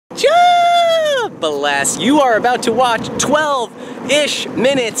bless. You are about to watch 12-ish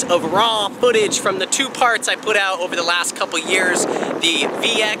minutes of raw footage from the 2 parts I put out over the last couple years. The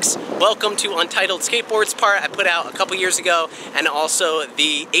VX, Welcome to Untitled Skateboards part I put out a couple years ago, and also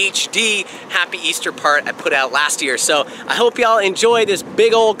the HD Happy Easter part I put out last year. So I hope y'all enjoy this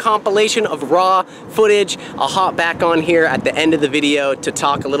big old compilation of raw footage. I'll hop back on here at the end of the video to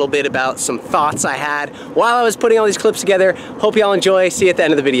talk a little bit about some thoughts I had while I was putting all these clips together. Hope y'all enjoy. See you at the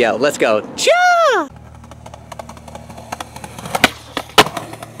end of the video. Let's go. Ciao!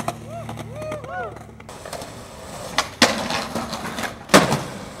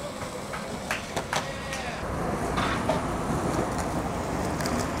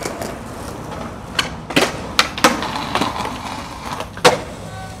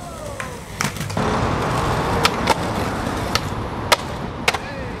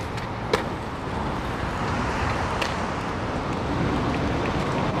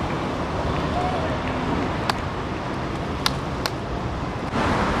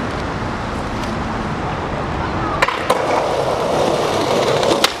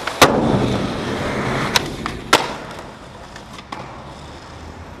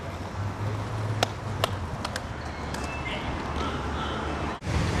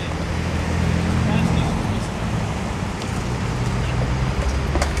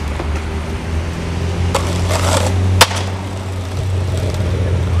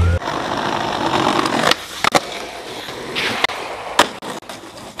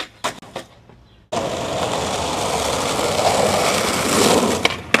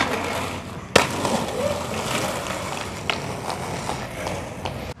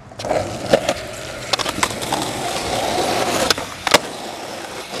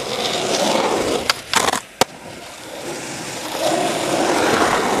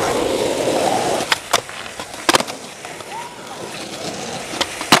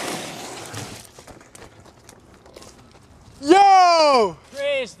 Yo!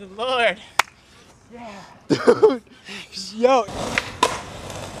 Praise the Lord. Yeah. Dude. Yo.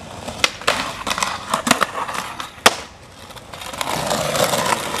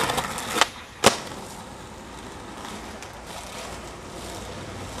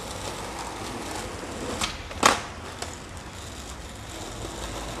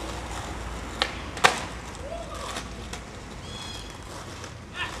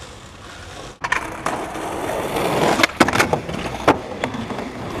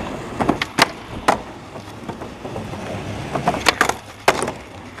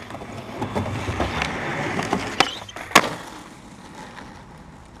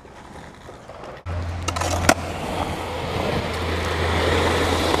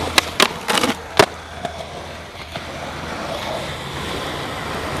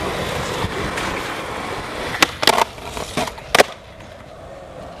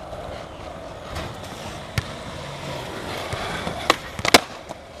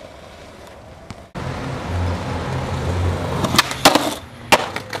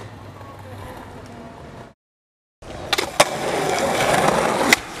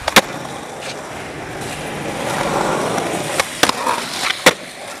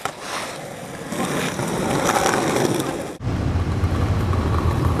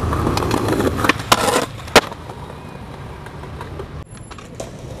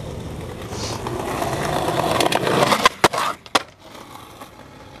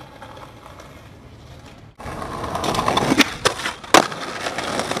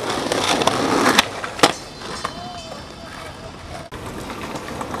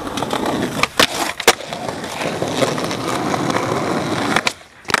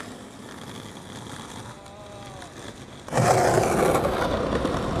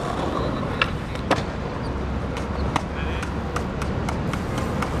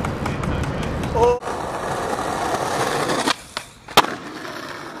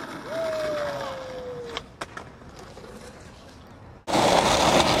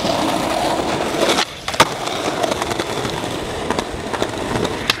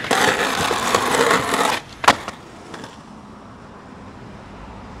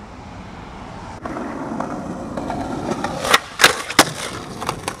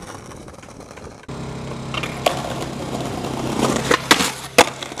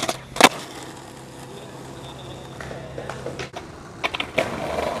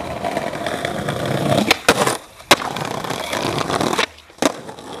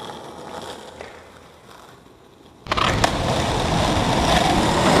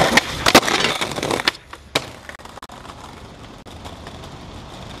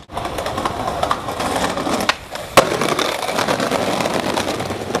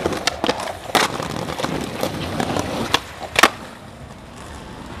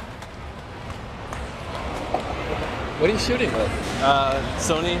 What are you shooting with?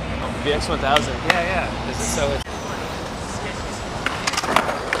 Sony VX1000. Yeah. This is so.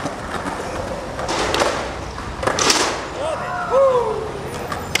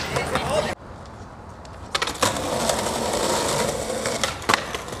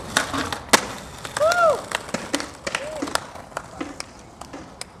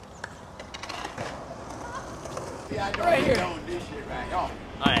 Right here.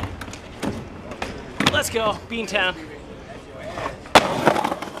 Alright. Let's go, Beantown.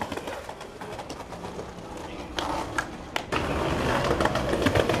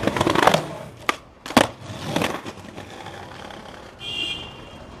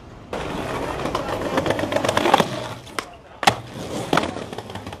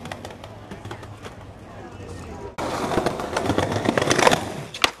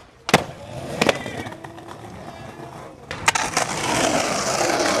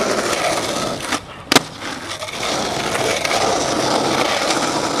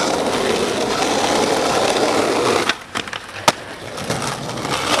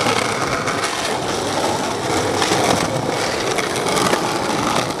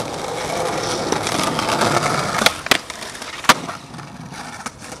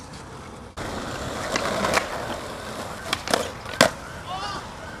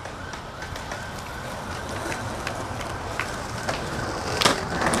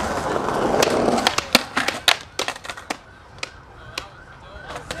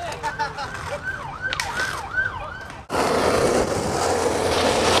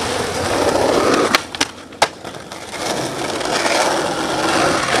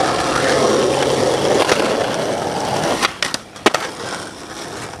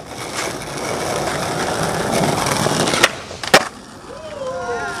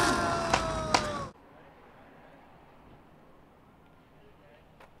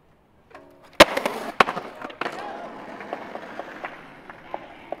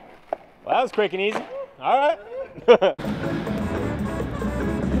 Well, that was quick and easy. All right.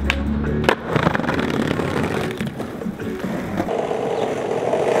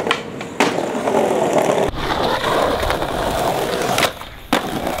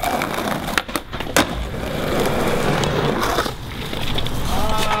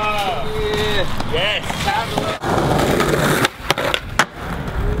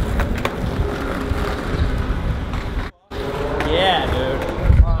 Yeah,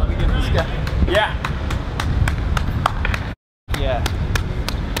 dude. Let me get this guy. Yeah.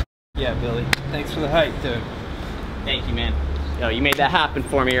 Yeah, Billy. Thanks for the hike, dude. Thank you, man. Yo, you made that happen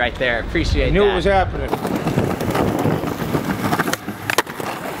for me right there. Appreciate I knew that. it was happening.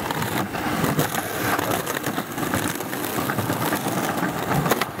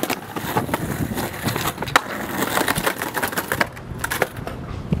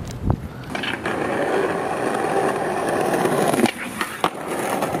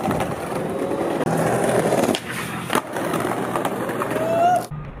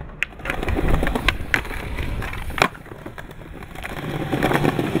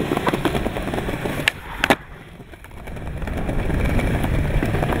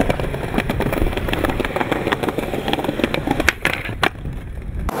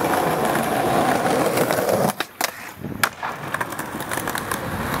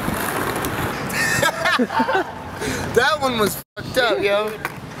 That one was fucked up, yo.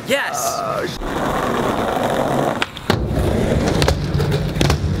 Yes.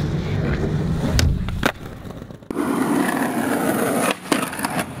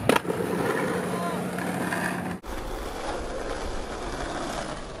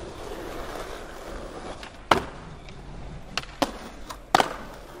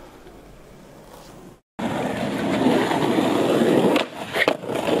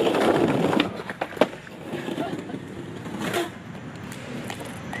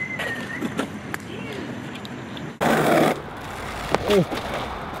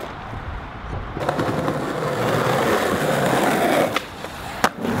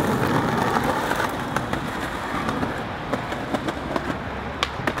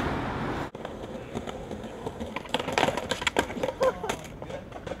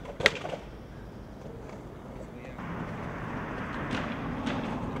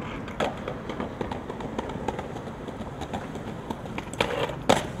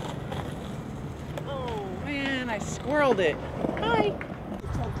 I squirreled it. Hi.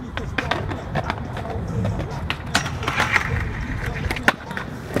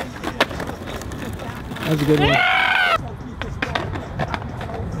 That's a good one.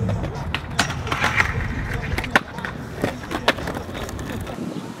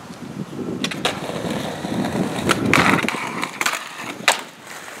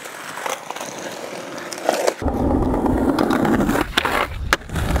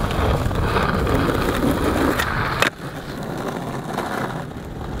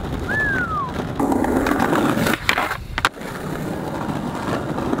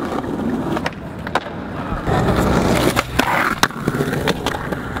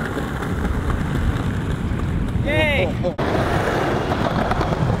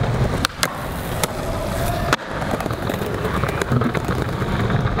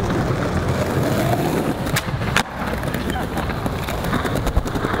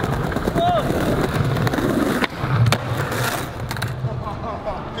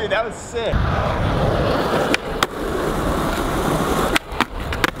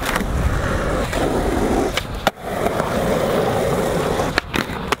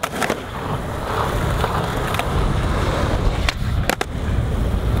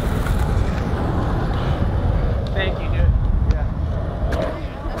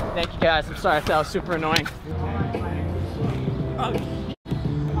 Thank you guys. I'm sorry if that was super annoying.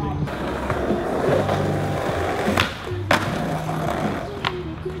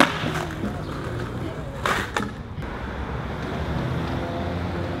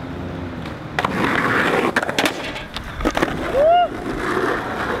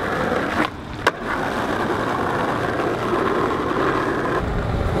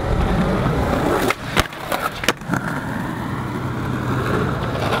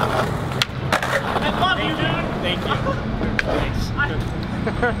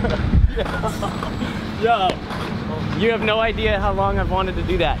 Yo, you have no idea how long I've wanted to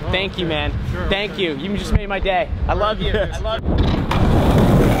do that. Thank you, man. Sure, Thank you. You just made my day. I love you. I love you.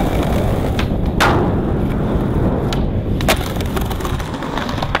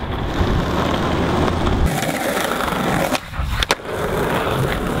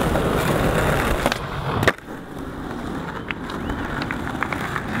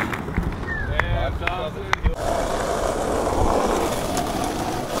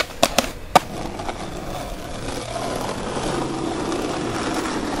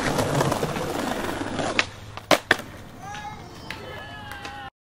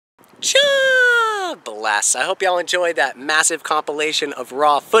 Bless. I hope y'all enjoyed that massive compilation of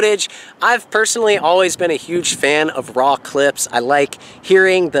raw footage. I've personally always been a huge fan of raw clips. I like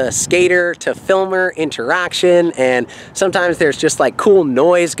hearing the skater to filmer interaction, and sometimes there's just like cool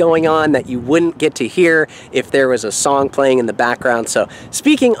noise going on that you wouldn't get to hear if there was a song playing in the background. So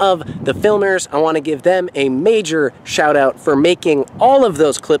speaking of the filmers, I want to give them a major shout out for making all of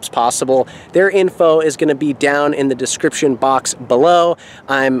those clips possible. Their info is going to be down in the description box below.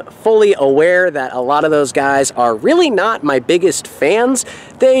 I'm fully aware that a lot of those guys are really not my biggest fans.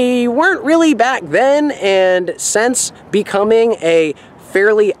 They weren't really back then, and since becoming a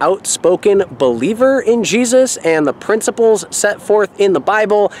fairly outspoken believer in Jesus and the principles set forth in the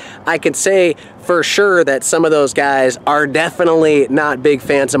Bible, I can say for sure that some of those guys are definitely not big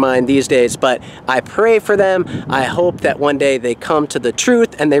fans of mine these days, but I pray for them. I hope that one day they come to the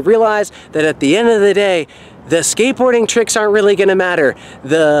truth and they realize that at the end of the day, the skateboarding tricks aren't really gonna matter.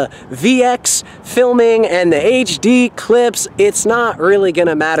 The VX filming and the HD clips, it's not really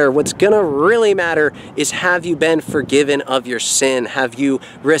gonna matter. What's gonna really matter is, have you been forgiven of your sin? Have you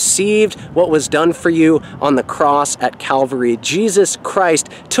received what was done for you on the cross at Calvary? Jesus Christ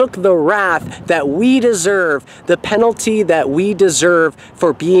took the wrath that we deserve, the penalty that we deserve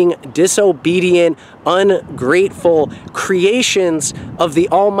for being disobedient, ungrateful creations of the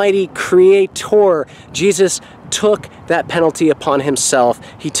Almighty Creator. Jesus took that penalty upon himself.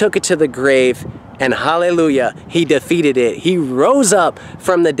 He took it to the grave, and hallelujah, he defeated it. He rose up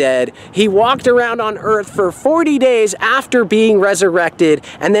from the dead. He walked around on earth for 40 days after being resurrected,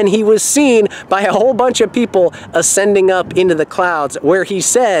 and then he was seen by a whole bunch of people ascending up into the clouds, where he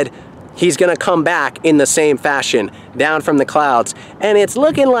said he's gonna come back in the same fashion, down from the clouds. And it's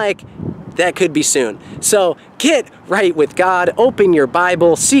looking like that could be soon. So get right with God, open your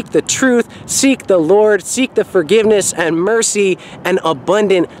Bible, seek the truth, seek the Lord, seek the forgiveness and mercy and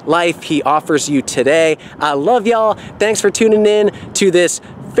abundant life he offers you today. I love y'all. Thanks for tuning in to this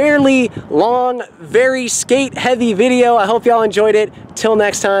fairly long, very skate heavy video. I hope y'all enjoyed it. Till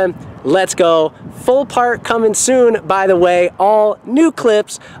next time, let's go. Full part coming soon, by the way. All new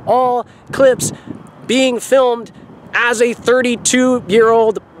clips, all clips being filmed as a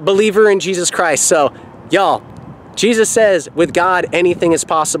 32-year-old believer in Jesus Christ. So, y'all, Jesus says, with God, anything is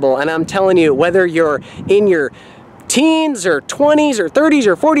possible. And I'm telling you, whether you're in your teens or 20s or 30s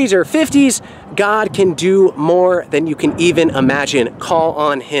or 40s or 50s, God can do more than you can even imagine. Call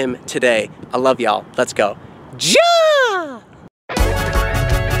on him today. I love y'all. Let's go. Jah!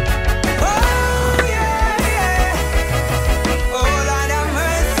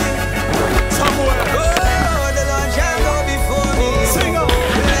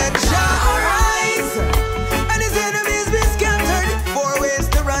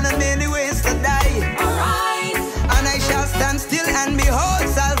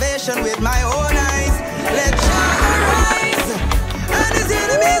 With my own eyes, let Jah arise, and his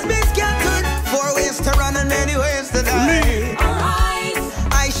enemies be scattered. 4 ways to run and many ways to die. Arise.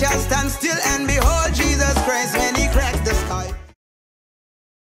 I shall stand still and behold Jesus Christ when he cracks the sky.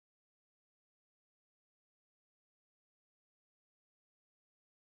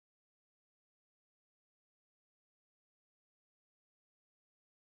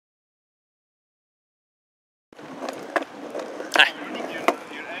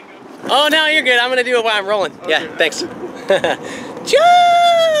 Oh, no, you're good. I'm gonna do it while I'm rolling. Yeah, thanks.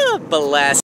 Jah bless.